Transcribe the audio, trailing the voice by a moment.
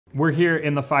We're here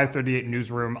in the 538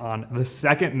 newsroom on the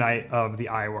second night of the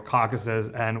Iowa caucuses,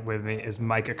 and with me is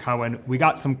Micah Cohen. We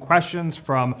got some questions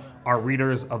from our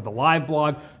readers of the live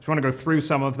blog, so we want to go through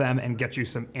some of them and get you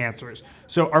some answers.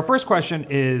 So our first question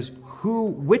is,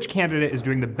 which candidate is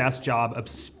doing the best job of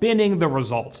spinning the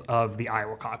results of the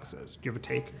Iowa caucuses? Do you have a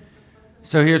take?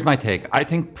 So here's my take. I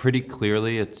think pretty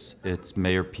clearly it's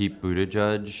Mayor Pete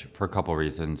Buttigieg for a couple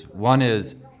reasons. One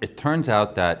is it turns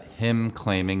out that him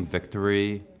claiming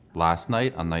victory last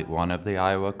night on night one of the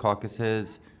Iowa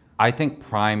caucuses, I think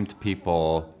primed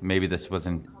people, maybe this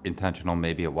wasn't intentional,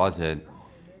 maybe it wasn't,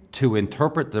 to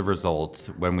interpret the results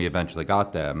when we eventually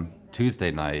got them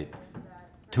Tuesday night,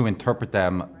 to interpret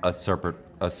them a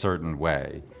certain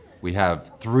way. We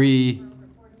have three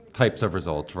types of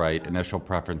results, right? Initial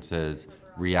preferences,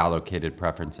 reallocated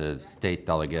preferences, state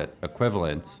delegate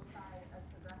equivalents.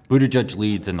 Buttigieg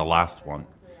leads in the last one.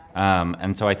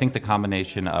 And so I think the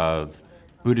combination of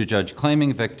Buttigieg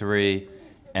claiming victory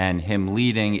and him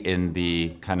leading in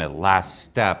the kind of last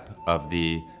step of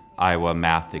the Iowa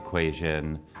math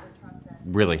equation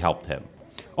really helped him.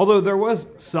 Although there was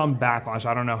some backlash,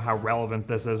 I don't know how relevant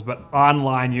this is, but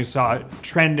online you saw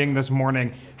trending this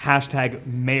morning,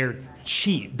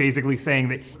 #MayorCheat, basically saying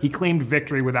that he claimed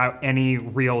victory without any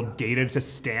real data to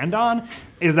stand on.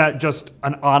 Is that just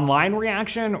an online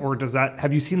reaction, or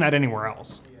have you seen that anywhere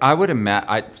else? I would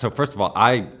imagine. So first of all,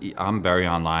 I'm very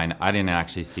online. I didn't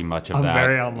actually see much of that. I'm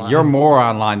very online. You're more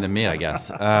online than me, I guess.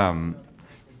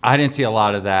 I didn't see a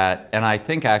lot of that, and I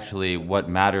think actually what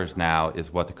matters now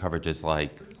is what the coverage is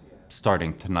like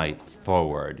starting tonight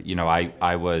forward. You know,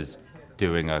 I was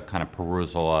doing a kind of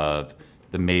perusal of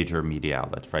the major media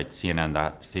outlets, right?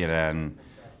 CNN,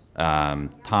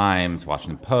 Times,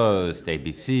 Washington Post,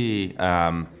 ABC,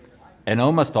 and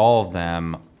almost all of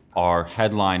them are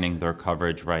headlining their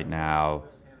coverage right now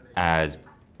as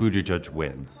Buttigieg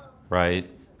wins, right?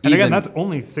 And again, that's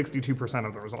only 62%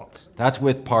 of the results. That's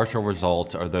with partial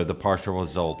results, although the partial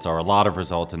results are a lot of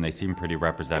results and they seem pretty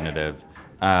representative.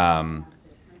 And,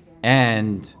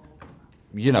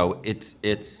 you know,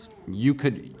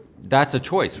 that's a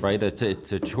choice, right?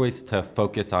 It's a choice to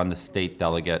focus on the state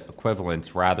delegate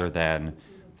equivalents rather than,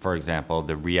 for example,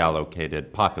 the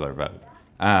reallocated popular vote.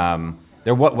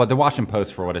 The Washington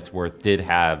Post, for what it's worth, did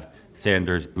have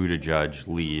Sanders-Buttigieg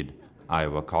lead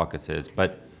Iowa caucuses,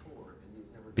 but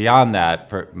beyond that,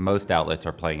 for most outlets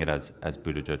are playing it as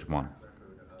Buttigieg won.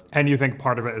 And you think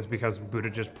part of it is because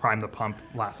Buttigieg primed the pump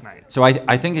last night? So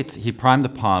I think he primed the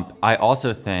pump. I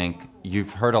also think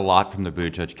you've heard a lot from the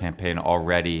Buttigieg campaign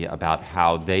already about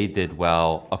how they did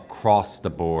well across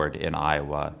the board in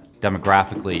Iowa,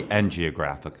 demographically and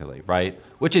geographically, right?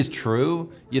 Which is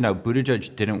true. You know,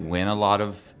 Buttigieg didn't win a lot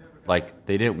of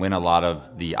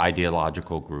the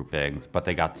ideological groupings, but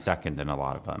they got second in a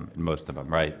lot of them, in most of them,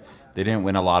 right? They didn't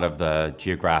win a lot of the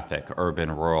geographic,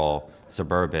 urban, rural,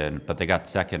 suburban, but they got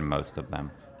second in most of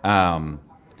them.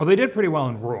 Well, they did pretty well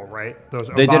in rural, right?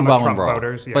 They did well Trump in rural.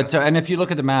 Voters, yeah. But and if you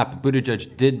look at the map,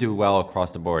 Buttigieg did do well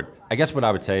across the board. I guess what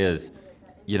I would say is,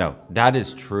 you know, that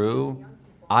is true.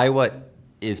 Iowa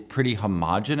is pretty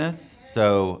homogenous,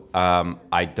 so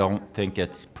I don't think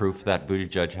it's proof that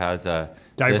Buttigieg has a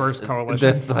diverse coalition.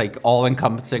 This like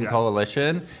all-encompassing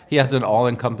coalition. He has an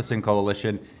all-encompassing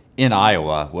coalition in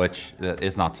Iowa, which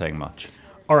is not saying much.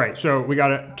 All right, so we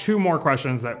got two more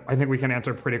questions that I think we can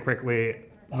answer pretty quickly.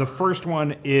 The first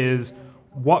one is,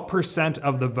 what %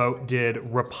 of the vote did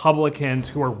Republicans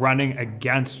who are running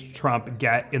against Trump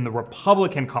get in the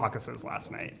Republican caucuses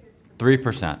last night?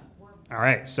 3%. All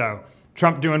right, so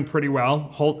Trump doing pretty well,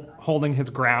 holding his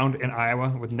ground in Iowa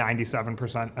with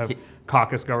 97% of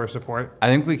caucus goer support. I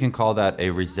think we can call that a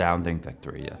resounding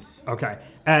victory, yes. Okay,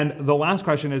 and the last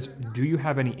question is, do you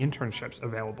have any internships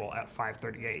available at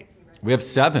 538? We have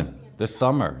 7 this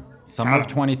summer. Summer of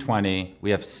 2020, we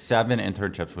have 7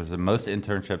 internships, which is the most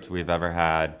internships we've ever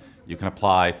had. You can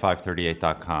apply,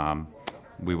 538.com.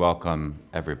 We welcome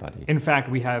everybody. In fact,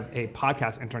 we have a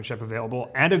podcast internship available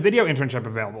and a video internship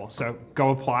available. So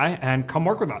go apply and come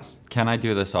work with us. Can I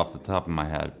do this off the top of my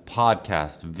head?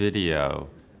 Podcast, video,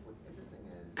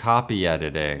 copy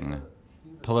editing,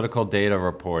 political data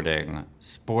reporting,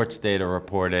 sports data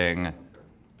reporting.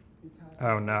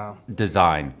 Oh no.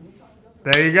 Design.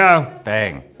 There you go.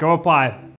 Bang. Go apply.